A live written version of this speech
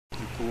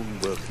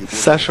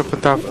Sasha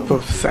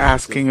Potapov is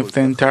asking if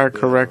the entire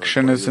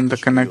correction is in the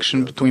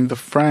connection between the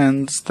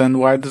friends, then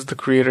why does the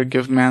Creator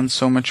give man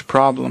so much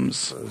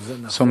problems?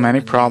 So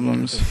many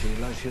problems.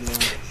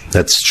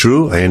 That's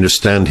true. I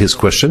understand his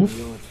question.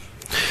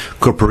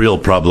 Corporeal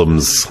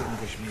problems.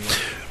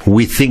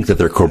 We think that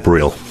they're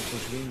corporeal.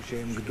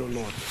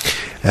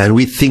 And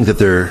we think that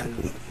they're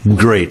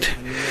great.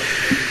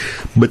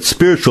 But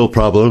spiritual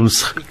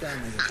problems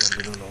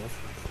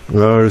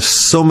are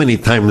so many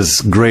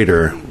times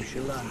greater.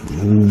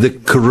 The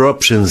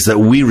corruptions that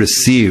we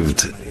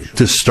received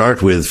to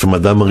start with from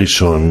Adam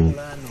Rishon,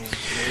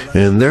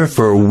 and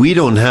therefore we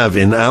don't have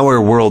in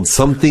our world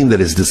something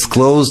that is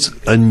disclosed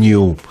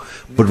anew,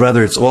 but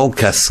rather it's all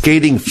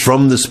cascading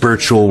from the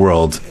spiritual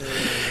world,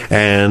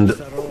 and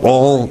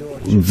all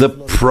the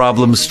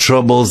problems,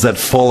 troubles that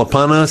fall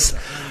upon us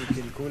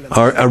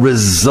are a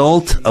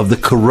result of the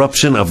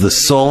corruption of the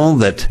soul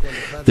that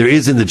there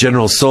is in the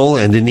general soul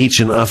and in each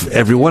and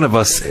every one of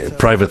us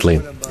privately,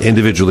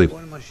 individually.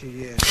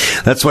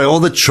 That's why all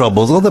the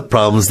troubles, all the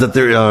problems that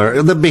there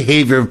are, the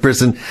behavior of a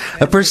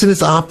person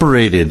is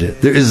operated.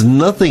 There is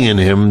nothing in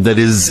him that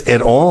is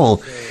at all.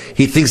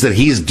 He thinks that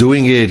he's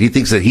doing it. He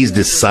thinks that he's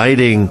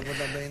deciding.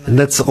 And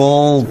that's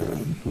all,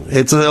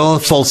 it's all a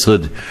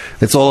falsehood.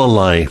 It's all a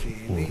lie.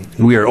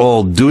 We are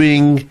all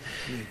doing,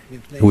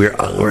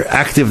 we're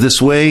active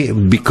this way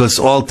because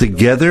all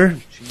together,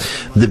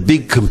 the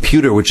big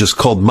computer, which is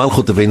called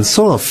Malchut of Ein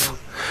Sof,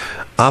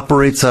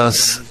 operates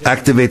us,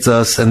 activates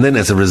us, and then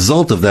as a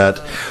result of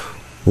that,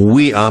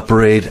 we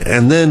operate,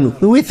 and then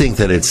we think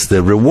that it's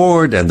the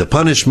reward and the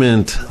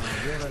punishment.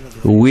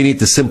 We need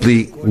to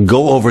simply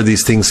go over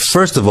these things,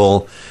 first of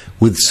all,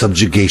 with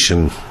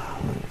subjugation.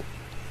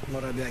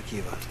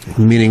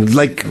 Meaning,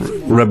 like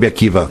Rabbi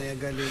Akiva,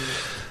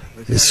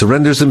 he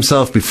surrenders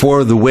himself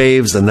before the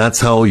waves, and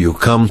that's how you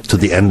come to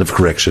the end of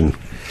correction.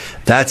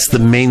 That's the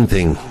main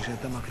thing.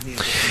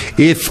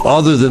 If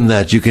other than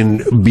that you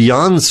can,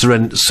 beyond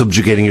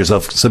subjugate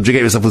yourself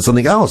with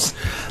something else,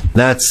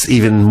 that's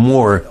even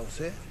more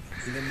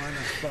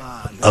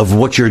of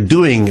what you're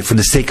doing for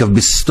the sake of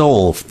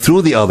bestowal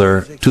through the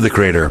other to the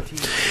Creator.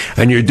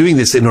 And you're doing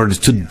this in order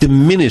to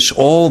diminish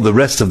all the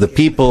rest of the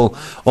people,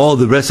 all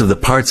the rest of the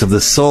parts of the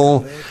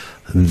soul,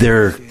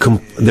 their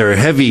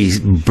heavy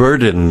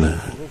burden,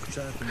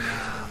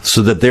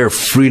 so that they're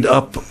freed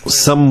up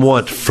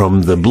somewhat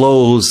from the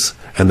blows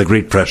and the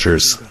great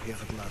pressures.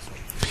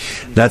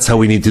 That's how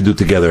we need to do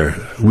together.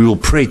 We will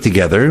pray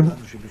together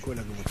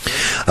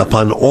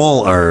upon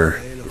all our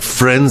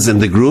friends in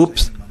the group,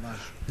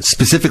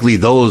 specifically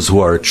those who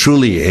are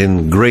truly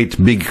in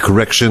great big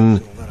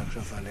correction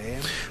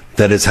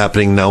that is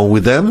happening now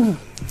with them.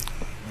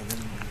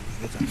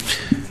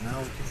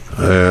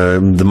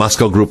 The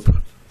Moscow group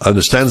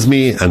understands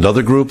me, and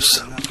other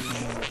groups,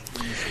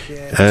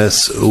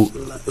 as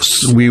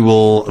we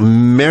will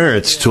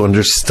merit to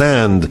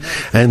understand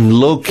and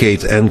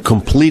locate and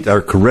complete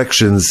our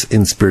corrections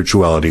in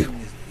spirituality.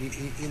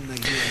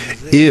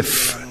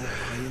 If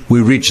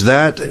we reach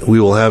that, we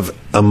will have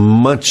a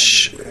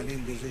much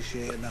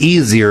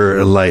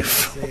easier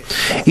life.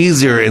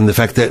 Easier in the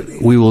fact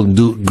that we will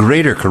do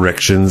greater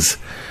corrections,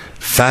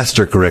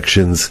 faster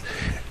corrections,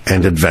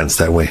 and advance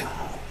that way.